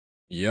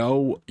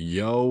Yo. We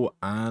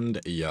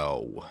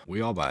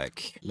are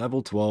back.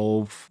 Level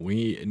 12.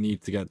 We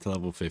need to get to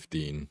level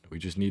 15. We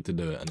just need to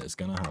do it and it's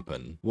gonna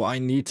happen. What I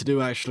need to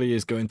do actually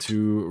is go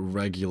into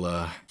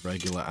regular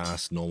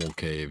ass normal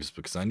caves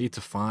because I need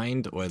to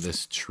find where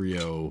this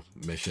trio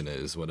mission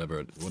is, whatever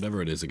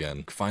it is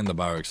again. Find the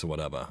barracks or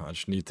whatever. I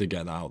just need to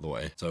get that out of the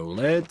way. So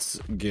let's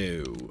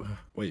go.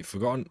 Wait,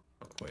 forgotten.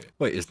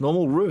 Wait, it's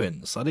normal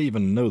ruins? I didn't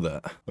even know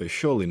that. Wait,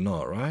 surely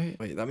not, right?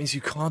 Wait, that means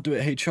you can't do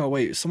it HR.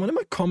 Wait, someone in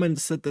my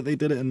comments said that they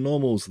did it in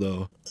normals,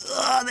 though.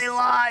 Ugh, they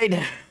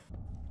lied!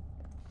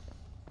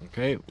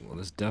 Okay, well,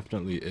 this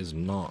definitely is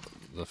not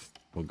the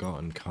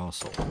Forgotten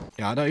Castle.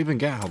 Yeah, I don't even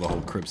get how the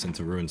whole crypts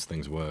into ruins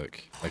things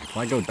work. Like, if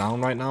I go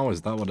down right now,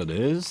 is that what it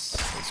is?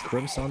 There's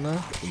crypts on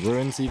there? The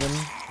ruins, even?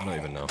 I don't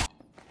even know.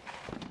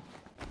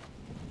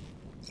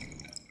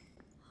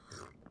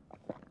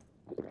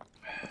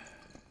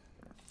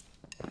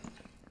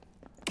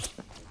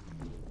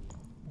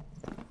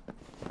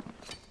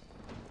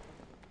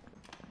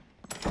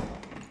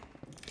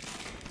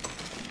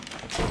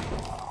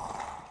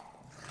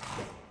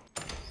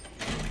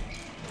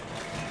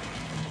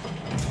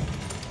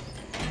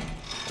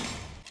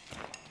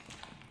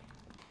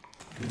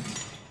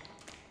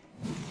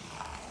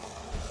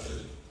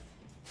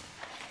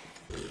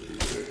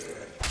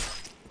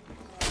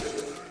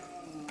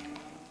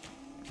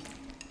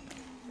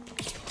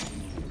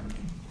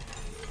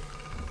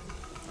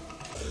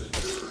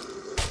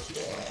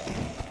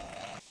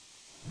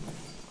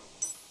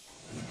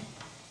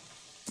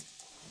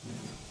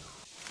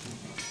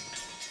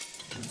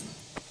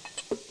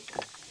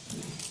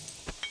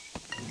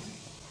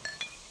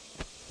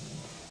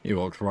 You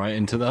walked right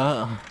into that.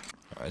 Alright,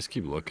 let's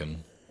keep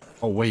looking.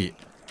 Oh, wait.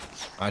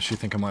 I actually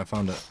think I might have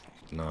found it.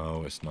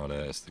 No, it's not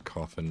it. It's the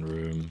coffin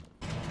room.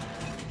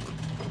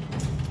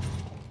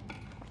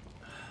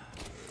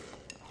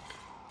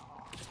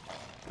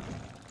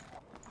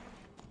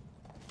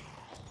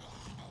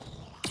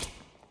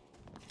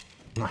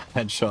 I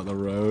headshot the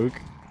rogue.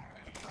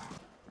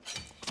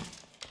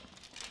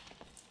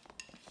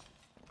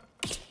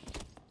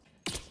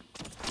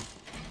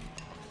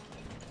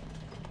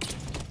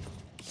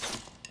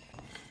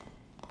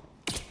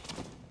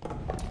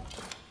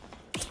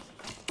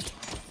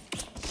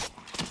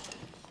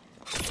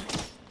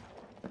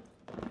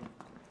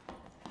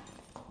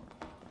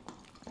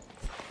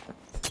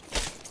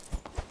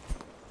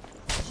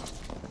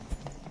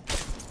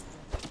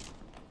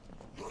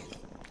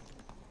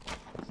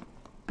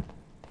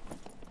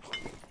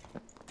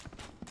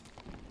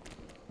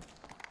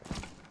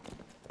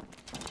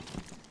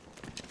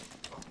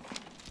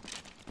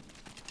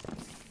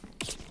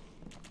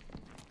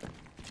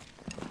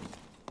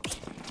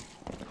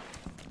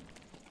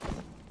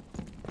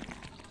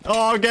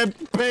 Oh,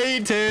 get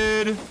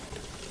baited!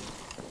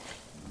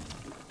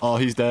 Oh,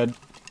 he's dead.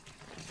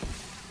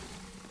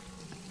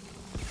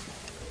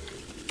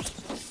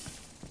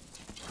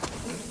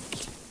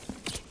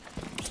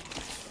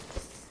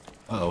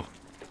 Uh-oh.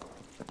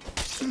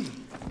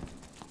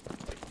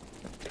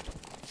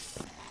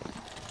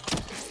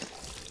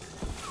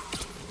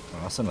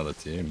 Oh, that's another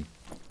team.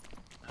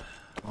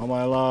 How am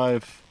I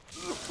alive?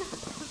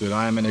 Dude,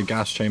 I am in a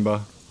gas chamber.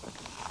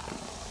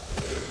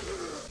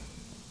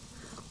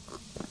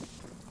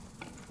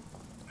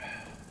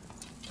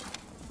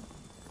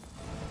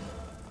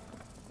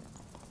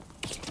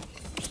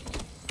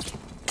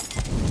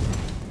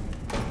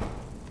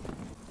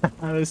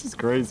 This is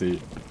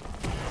crazy.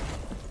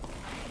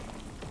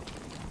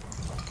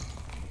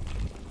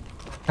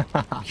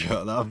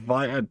 Yo, that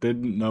fight, I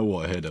didn't know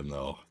what hit him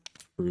though.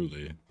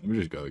 Truly. Let me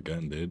just go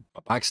again, dude.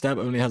 A backstab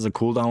only has a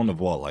cooldown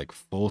of what, like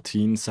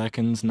 14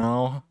 seconds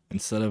now?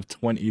 Instead of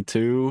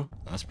 22?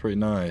 That's pretty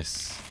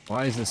nice.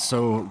 Why is it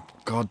so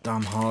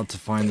goddamn hard to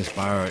find this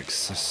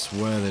barracks? I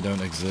swear they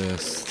don't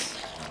exist.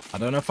 I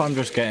don't know if I'm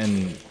just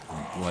getting,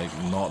 like,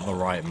 not the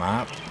right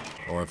map,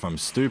 or if I'm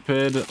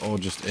stupid, or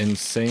just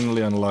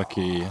insanely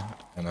unlucky,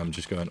 and I'm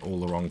just going all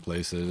the wrong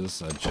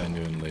places. I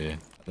genuinely...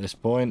 At this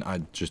point,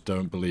 I just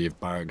don't believe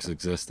barracks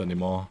exist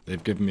anymore.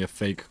 They've given me a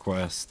fake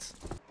quest.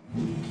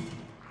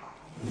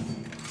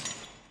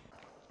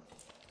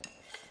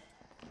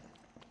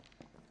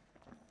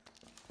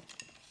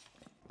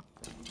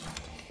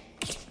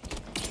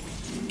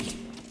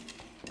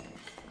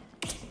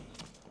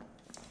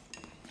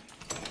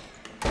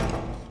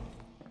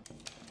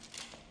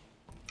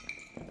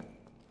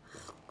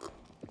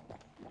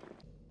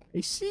 I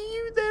see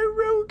you there,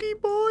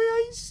 roguey boy.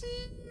 I see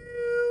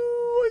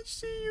you. I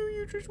see you.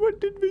 You just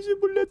went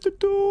invisible at the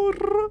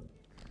door.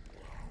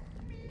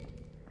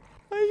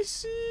 I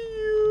see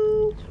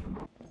you.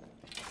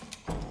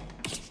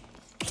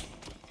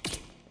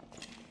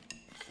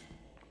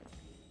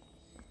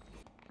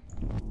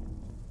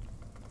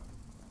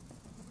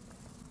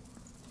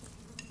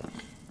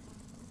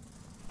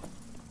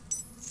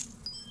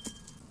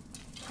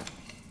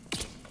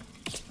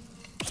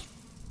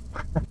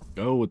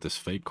 Go with this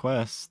fake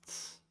quest.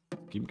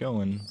 Keep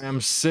going.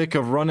 I'm sick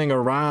of running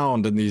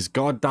around in these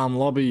goddamn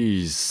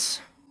lobbies.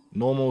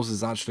 Normals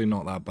is actually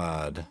not that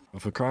bad.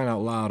 But for crying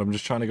out loud, I'm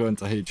just trying to go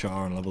into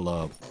HR and level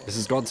up. This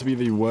has got to be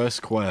the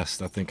worst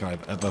quest I think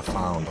I've ever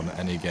found on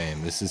any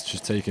game. This is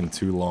just taking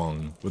too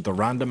long. With the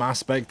random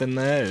aspect in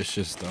there, it's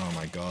just, oh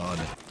my god.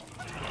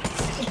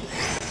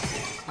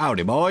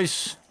 Howdy,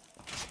 boys.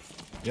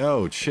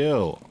 Yo,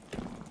 chill.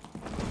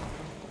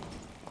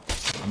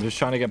 I'm just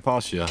trying to get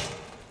past you.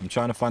 I'm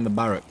trying to find the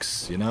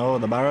barracks. You know,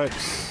 the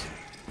barracks?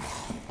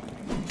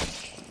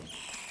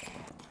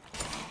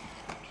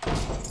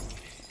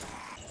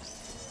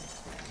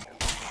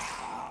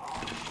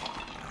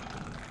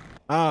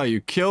 Ah,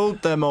 you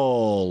killed them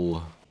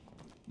all.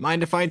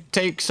 Mind if I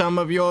take some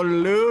of your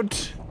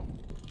loot?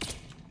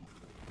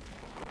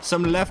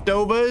 Some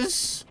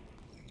leftovers?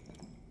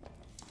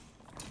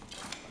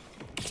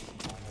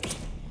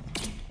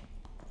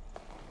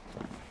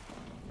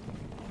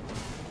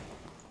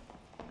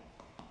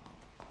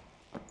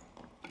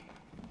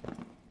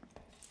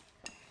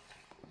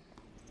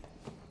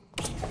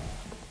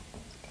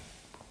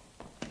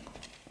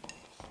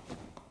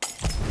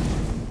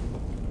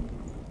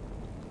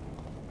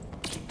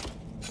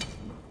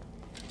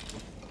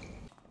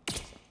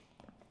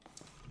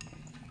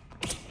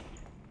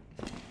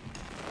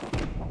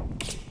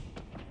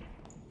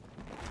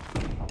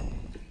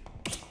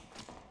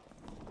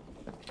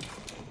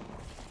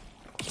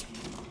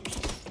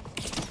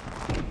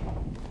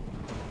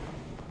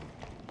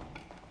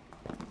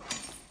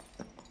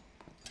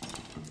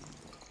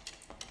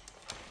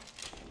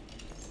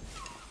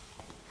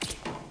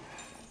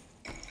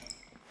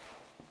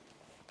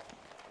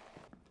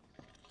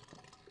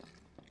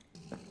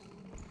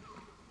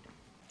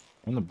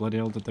 Where the bloody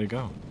hell did they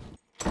go?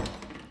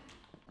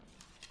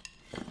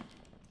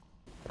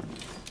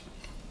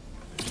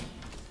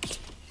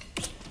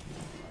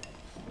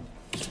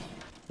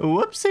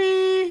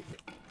 Whoopsie!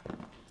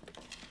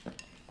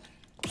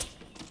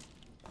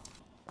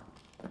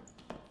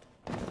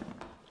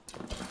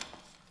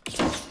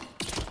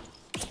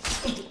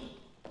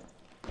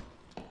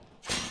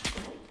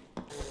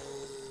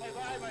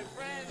 Bye-bye, my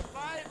friend.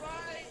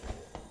 Bye-bye.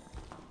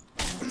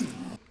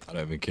 I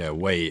don't even care.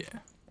 Wait.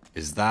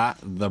 Is that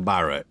the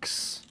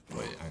barracks?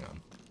 Wait, hang on.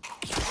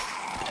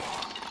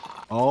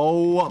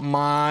 Oh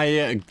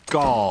my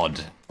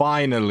god.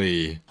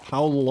 Finally.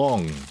 How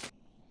long?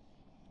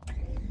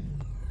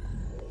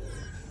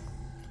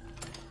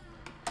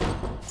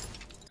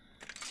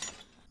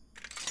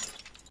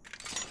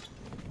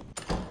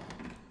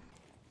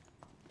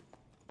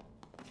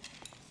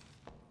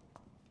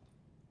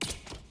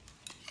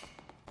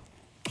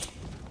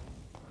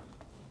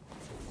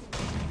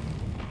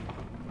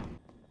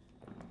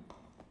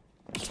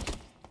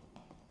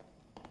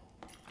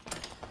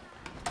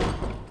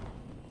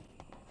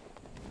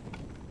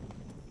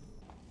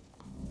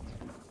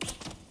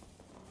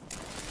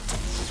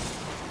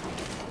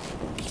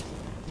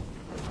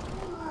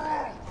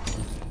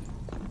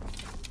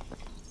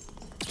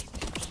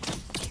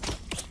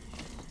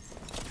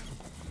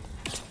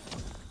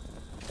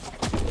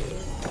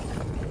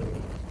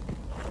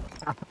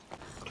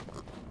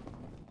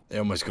 They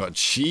almost got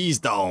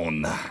cheesed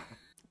on.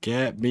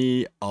 Get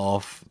me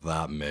off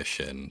that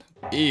mission.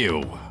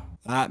 Ew.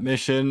 That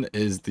mission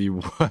is the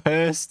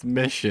worst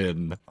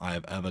mission I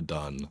have ever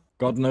done.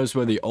 God knows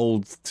where the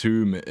old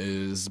tomb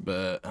is,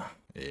 but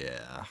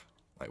yeah.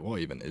 Like,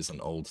 what even is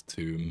an old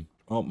tomb?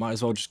 Well, might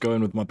as well just go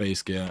in with my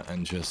base gear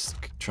and just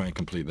try and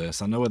complete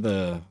this. I know where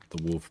the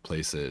wolf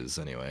place is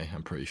anyway,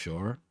 I'm pretty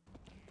sure.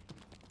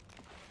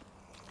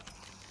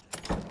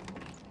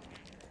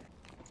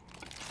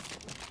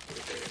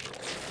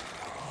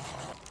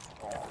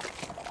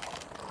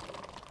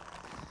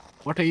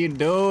 What are you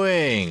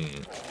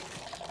doing?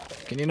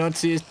 Can you not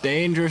see it's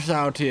dangerous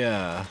out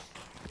here?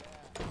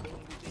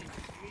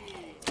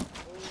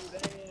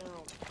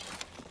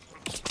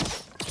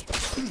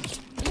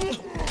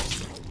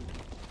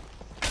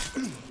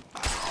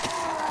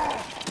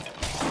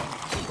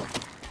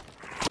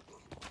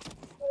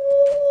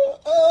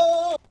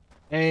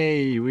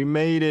 Hey, we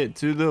made it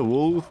to the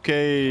wolf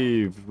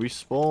cave. We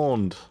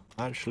spawned.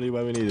 Actually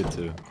where we needed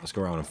to. Let's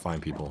go around and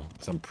find people.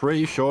 So I'm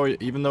pretty sure,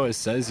 even though it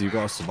says you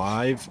gotta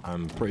survive,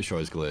 I'm pretty sure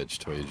it's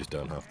glitched where you just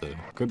don't have to.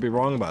 Could be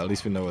wrong, but at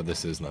least we know where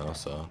this is now,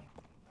 so.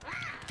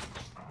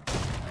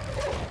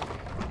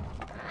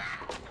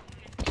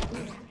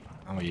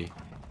 How are you?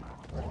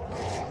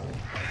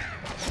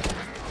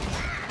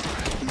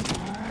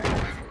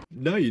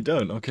 No, you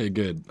don't. Okay,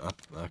 good.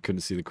 I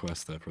couldn't see the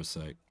quest there for a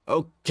sec.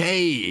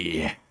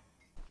 Okay.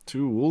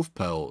 2 wolf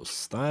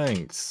pelts.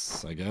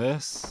 Thanks, I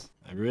guess.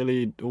 I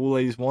really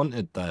always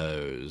wanted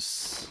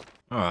those.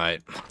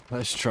 Alright,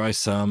 let's try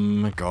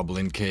some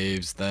goblin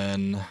caves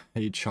then.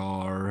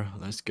 HR,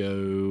 let's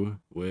go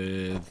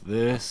with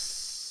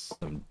this.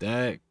 Some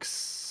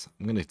decks.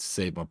 I'm gonna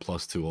save my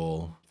 +2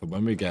 all for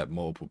when we get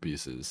multiple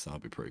pieces. That'll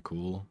be pretty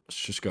cool.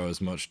 Let's just go as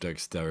much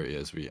dexterity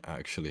as we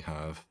actually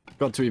have.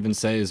 Got to even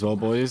say as well,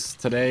 boys,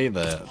 today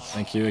that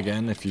thank you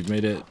again if you've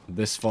made it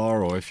this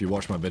far, or if you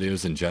watch my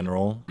videos in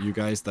general. You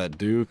guys that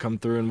do come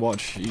through and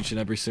watch each and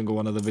every single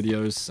one of the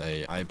videos,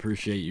 hey, I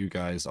appreciate you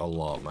guys a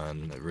lot,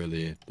 man. It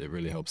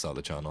really helps out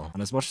the channel.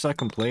 And as much as I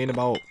complain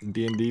about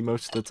D&D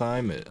most of the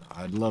time,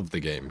 I love the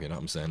game, you know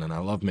what I'm saying? And I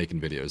love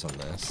making videos on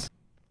this.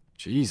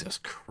 Jesus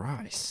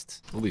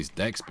Christ. All these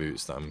dex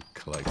boots that I'm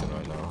collecting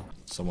right now.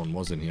 Someone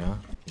was in here.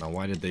 Now,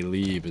 why did they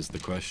leave is the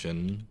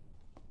question.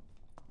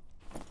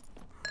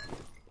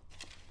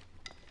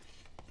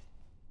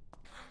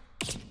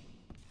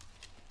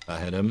 I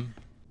hit him.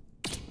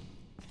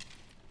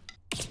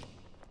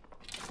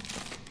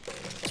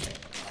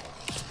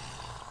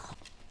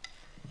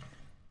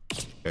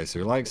 Okay, so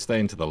he likes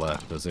staying to the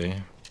left, does he?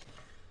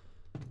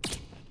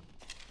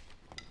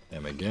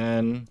 Him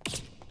again.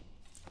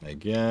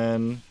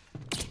 Again.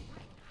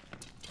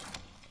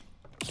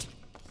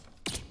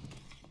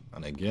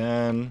 And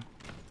again.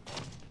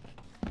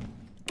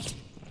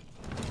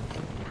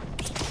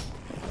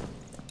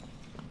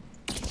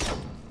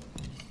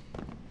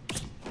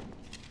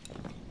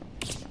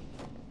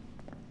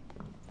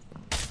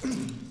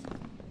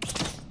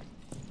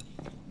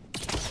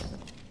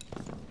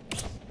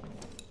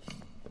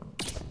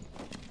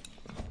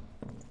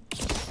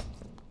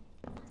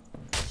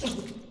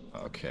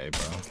 Okay,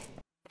 bro.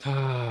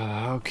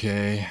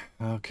 Okay.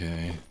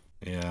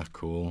 Yeah,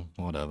 cool.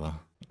 Whatever.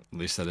 At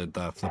least I did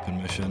that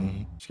flipping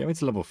mission. Just get me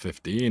to level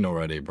 15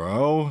 already,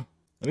 bro.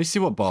 Let me see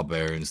what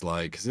Barbarian's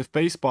like, because if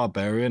base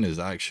Barbarian is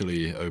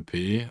actually OP,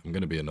 I'm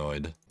gonna be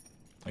annoyed.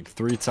 Like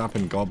 3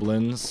 tapping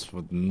goblins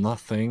with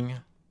nothing.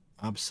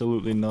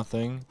 Absolutely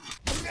nothing.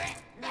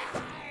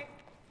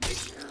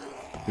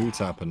 2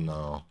 tapping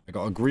now. I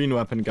got a green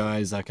weapon,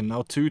 guys. I can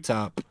now 2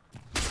 tap.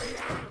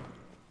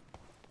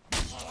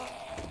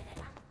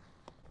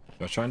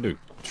 Do I try and do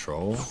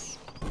troll?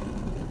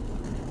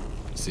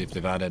 See if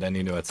they've added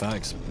any new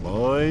attacks,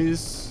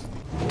 boys.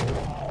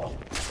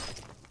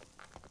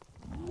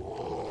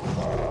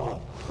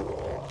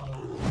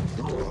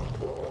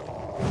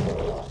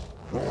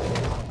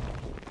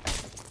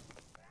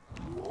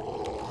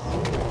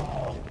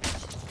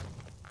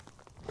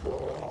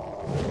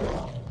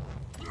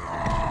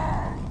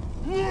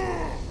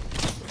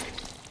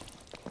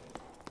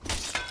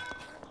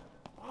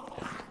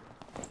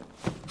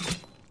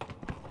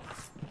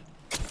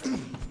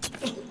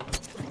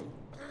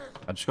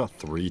 I just got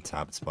 3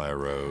 tapped by a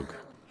rogue.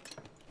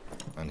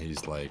 And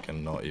he's like,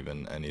 and not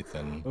even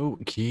anything.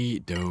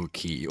 Okie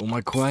dokie. All my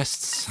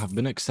quests have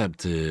been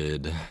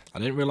accepted. I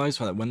didn't realize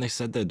that when they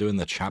said they're doing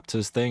the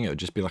chapters thing, it would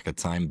just be like a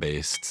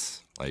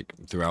time-based, like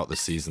throughout the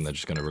season, they're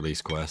just going to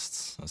release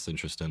quests. That's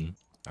interesting.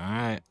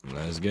 Alright,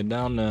 let's get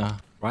down there.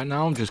 Right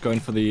now, I'm just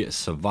going for the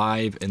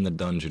survive in the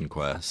dungeon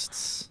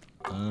quests.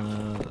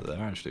 They're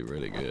actually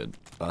really good.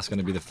 That's going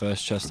to be the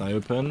first chest I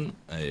open.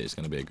 Hey, it's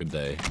going to be a good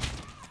day.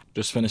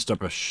 Just finished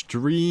up a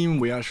stream.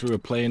 We actually were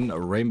playing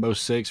Rainbow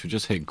Six. We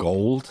just hit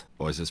gold.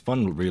 Boys, it's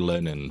fun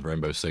relearning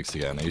Rainbow Six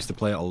again. I used to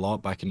play it a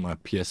lot back in my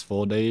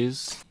PS4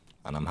 days.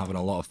 And I'm having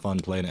a lot of fun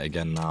playing it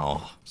again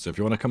now. So if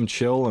you want to come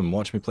chill and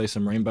watch me play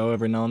some Rainbow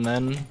every now and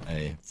then,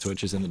 hey,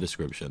 Twitch is in the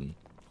description.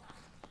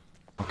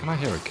 How can I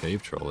hear a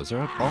cave troll? Is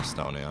there a boss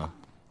down here?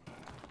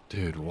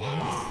 Dude,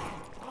 what?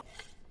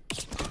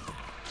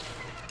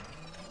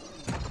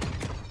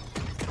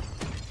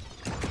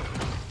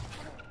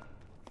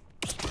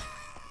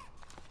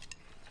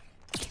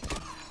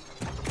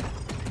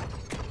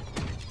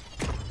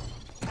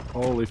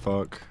 Holy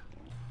fuck.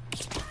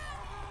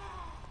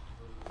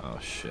 Oh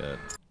shit.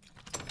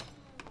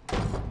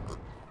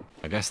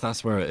 I guess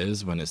that's where it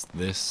is when it's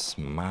this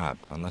map.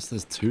 Unless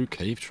there's 2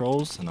 cave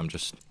trolls and I'm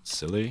just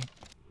silly.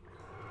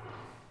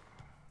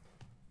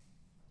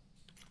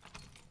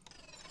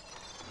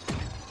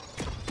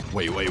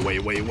 Wait.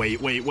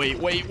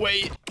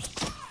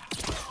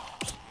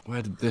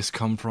 Where did this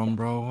come from,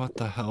 bro? What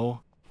the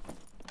hell?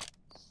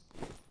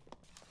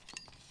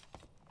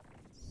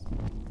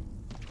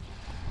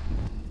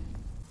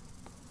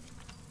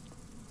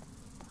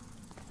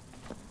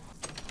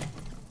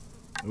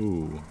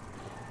 Ooh.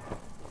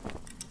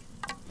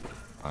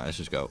 Alright, let's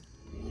just go.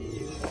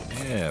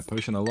 Yeah,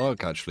 Potion of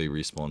Luck actually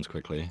respawns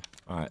quickly.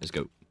 Alright, let's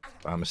go.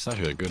 It's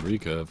actually a good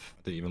recurve.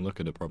 I didn't even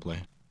look at it properly.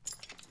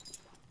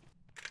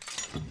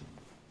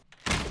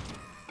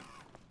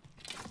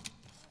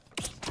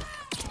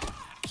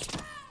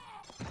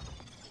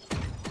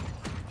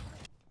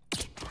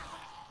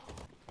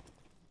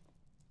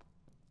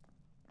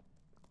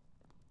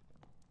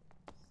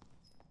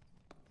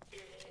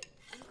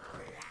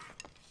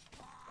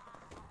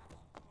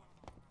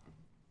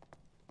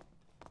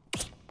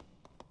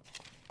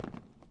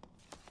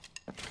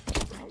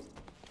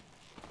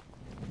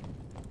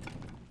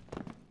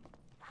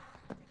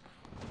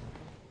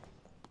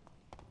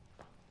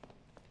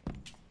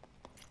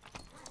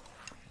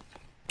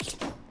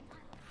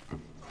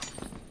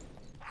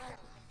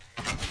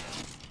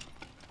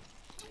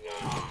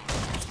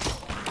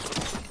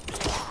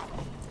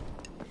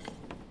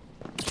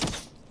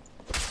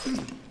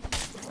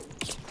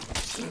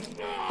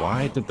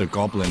 Why did the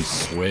goblin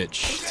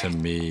switch to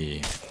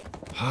me?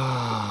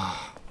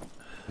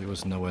 He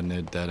was nowhere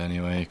near dead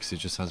anyway, because he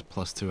just has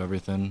 +2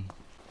 everything.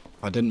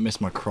 If I didn't miss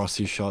my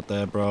crossy shot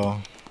there, bro,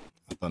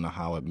 I don't know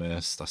how it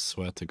missed. I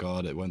swear to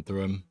God, it went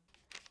through him.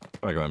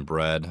 I go in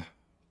bread.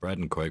 Bread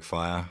and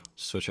quickfire.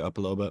 Switch it up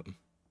a little bit.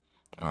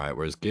 Alright,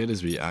 we're as good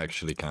as we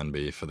actually can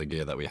be for the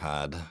gear that we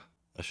had.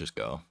 Let's just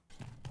go.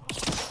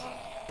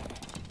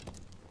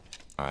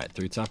 Alright,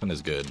 3-tapping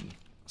is good.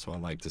 That's what I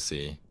like to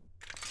see.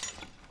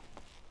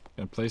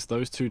 Gonna place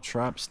those 2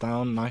 traps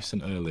down nice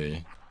and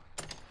early.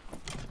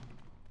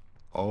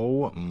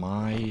 Oh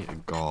my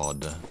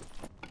God.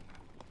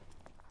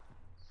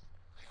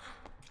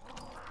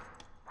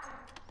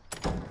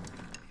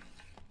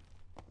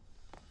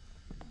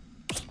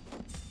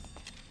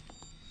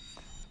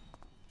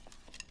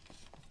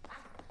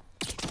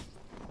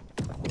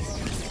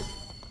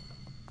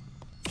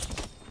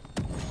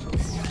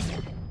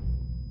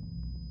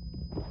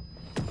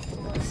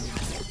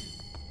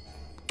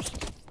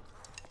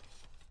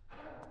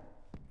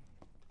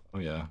 Oh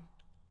yeah.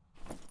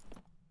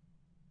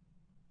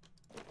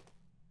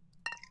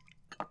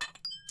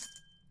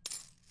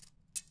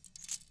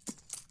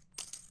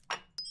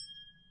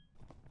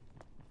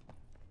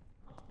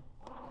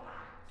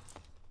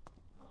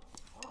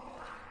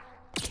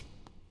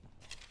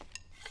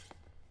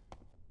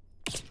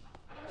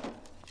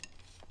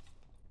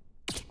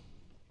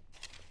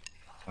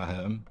 I hit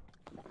him.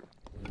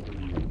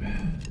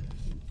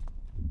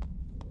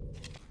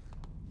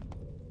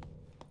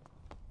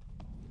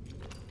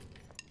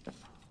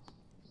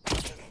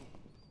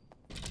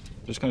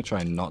 Just gonna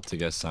try not to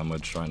get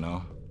sandwiched right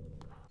now.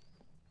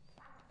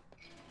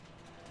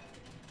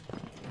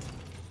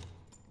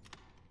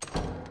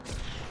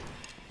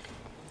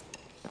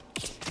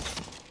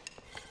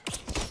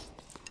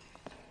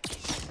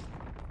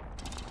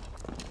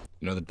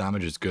 You know, the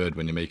damage is good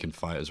when you're making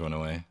fighters run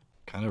away.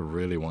 Kind of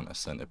really want a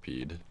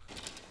centipede.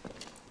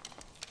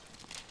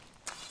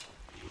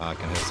 I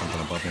can hear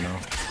something above me now.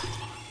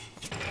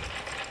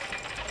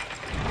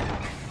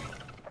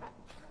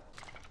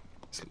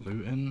 Is it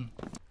looting?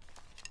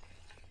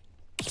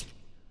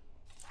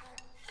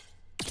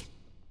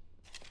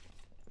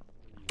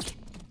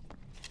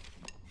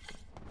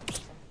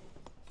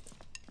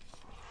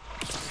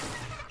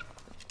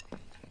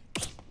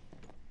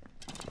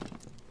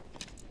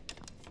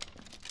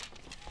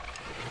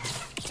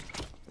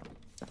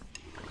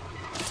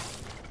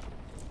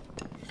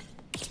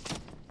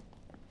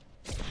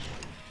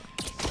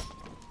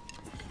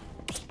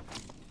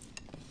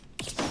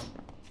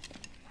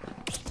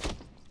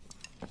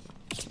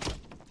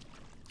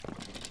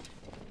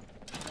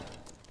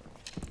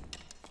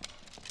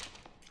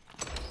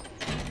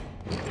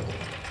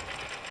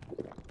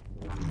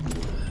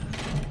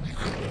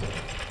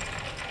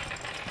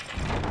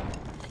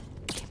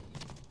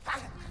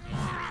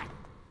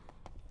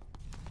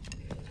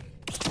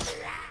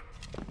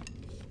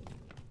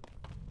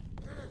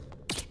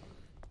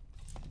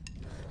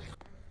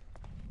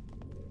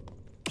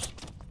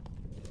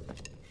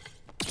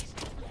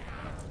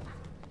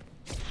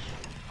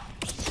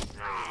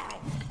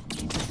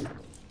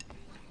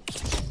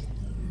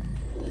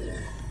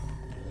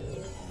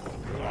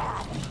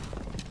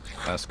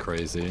 That's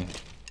crazy.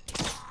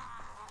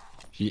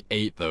 He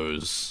ate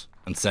those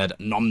and said,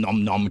 nom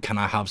nom nom, can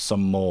I have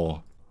some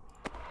more?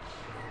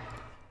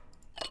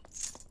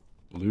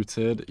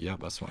 Looted? Yep,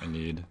 that's what I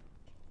need.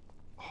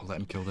 Oh, let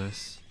him kill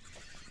this.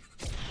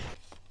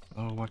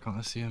 Oh, why can't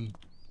I see him?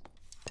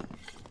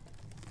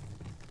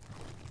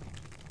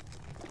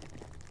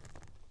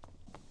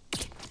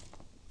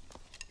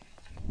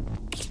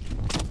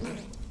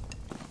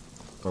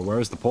 Bro,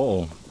 where is the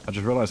portal? I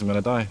just realized I'm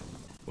gonna die.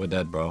 We're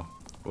dead, bro.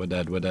 We're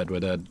dead, we're dead, we're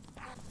dead.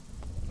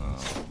 Oh,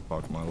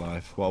 fuck my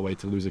life. What a way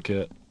to lose a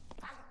kit.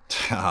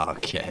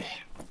 Okay.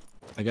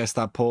 I guess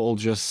that portal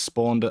just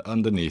spawned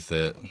underneath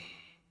it.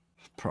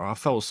 Bro, I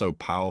felt so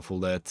powerful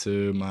there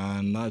too,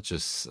 man. That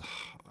just...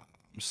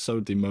 I'm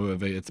so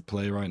demotivated to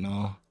play right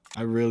now.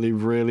 I really,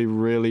 really,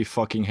 really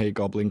fucking hate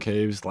Goblin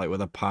Caves, like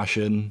with a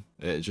passion.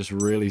 It just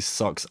really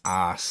sucks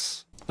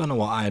ass. I don't know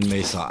what Iron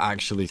Mace are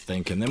actually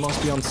thinking. They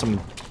must be on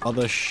some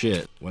other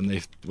shit when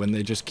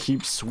they just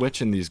keep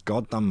switching these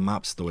goddamn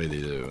maps the way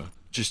they do.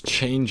 Just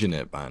changing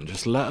it, man.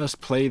 Just let us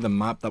play the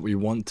map that we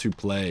want to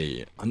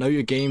play. I know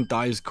your game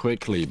dies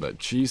quickly, but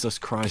Jesus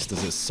Christ,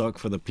 does it suck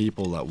for the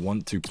people that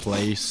want to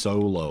play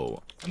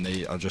solo and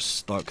they are just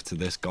stuck to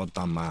this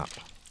goddamn map.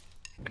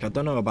 Like, I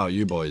don't know about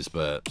you boys,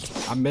 but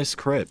I miss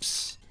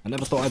crypts. I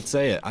never thought I'd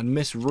say it. I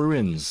miss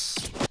ruins.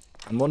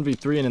 And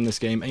 1v3ing in this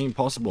game ain't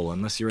possible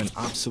unless you're in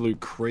absolute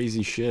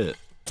crazy shit.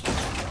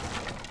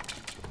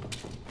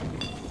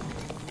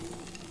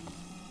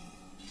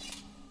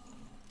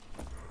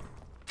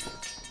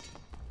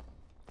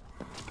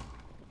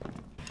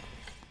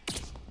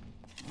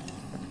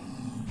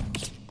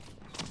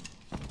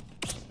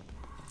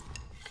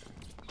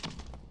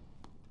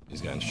 He's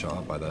getting shot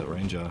up by that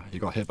ranger. He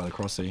got hit by the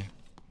crossy.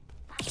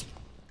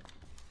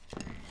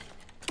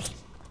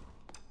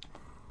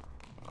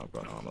 I've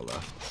got armor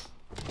left.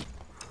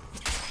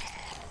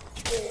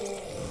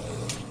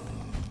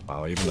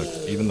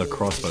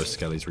 crossbow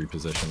skellies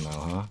repositioned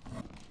now, huh?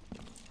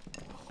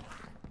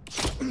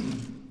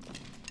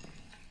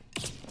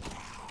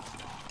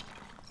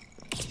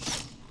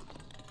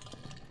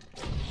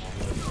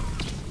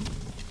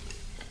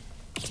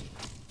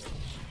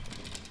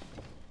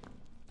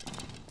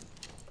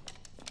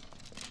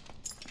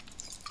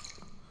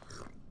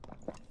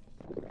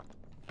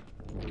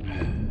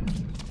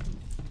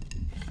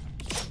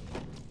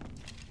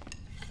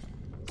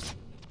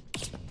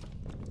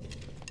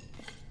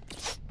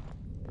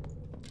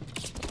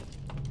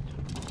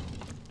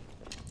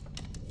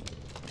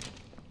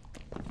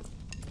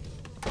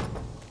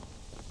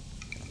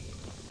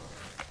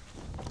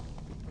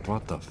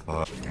 What the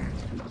fuck?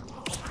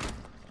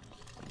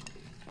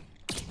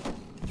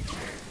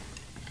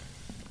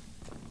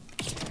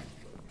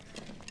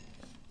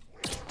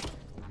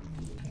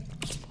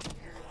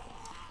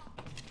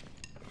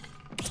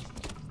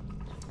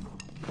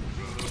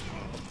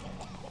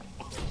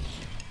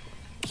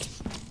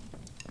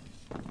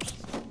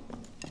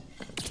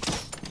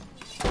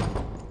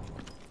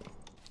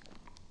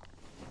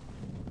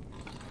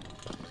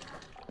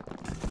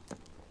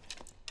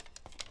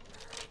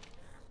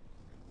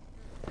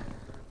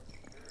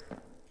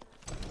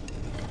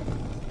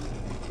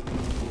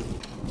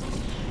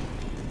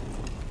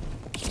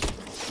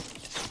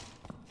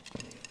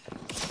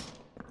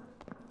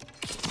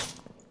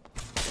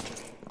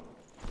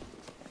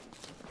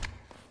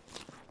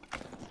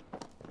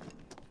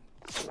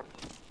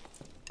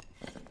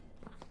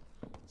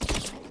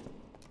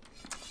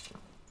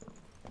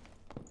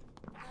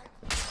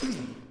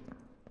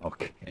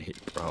 Okay,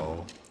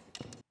 bro.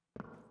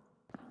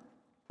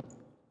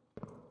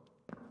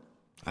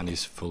 And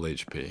he's full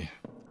HP.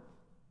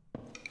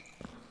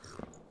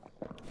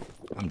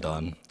 I'm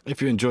done.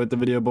 If you enjoyed the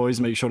video, boys,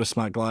 make sure to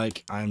smack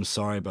like. I am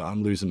sorry, but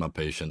I'm losing my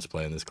patience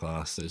playing this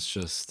class. It's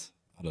just,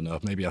 I don't know,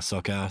 maybe I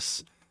suck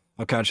ass.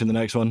 I'll catch you in the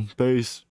next one. Peace.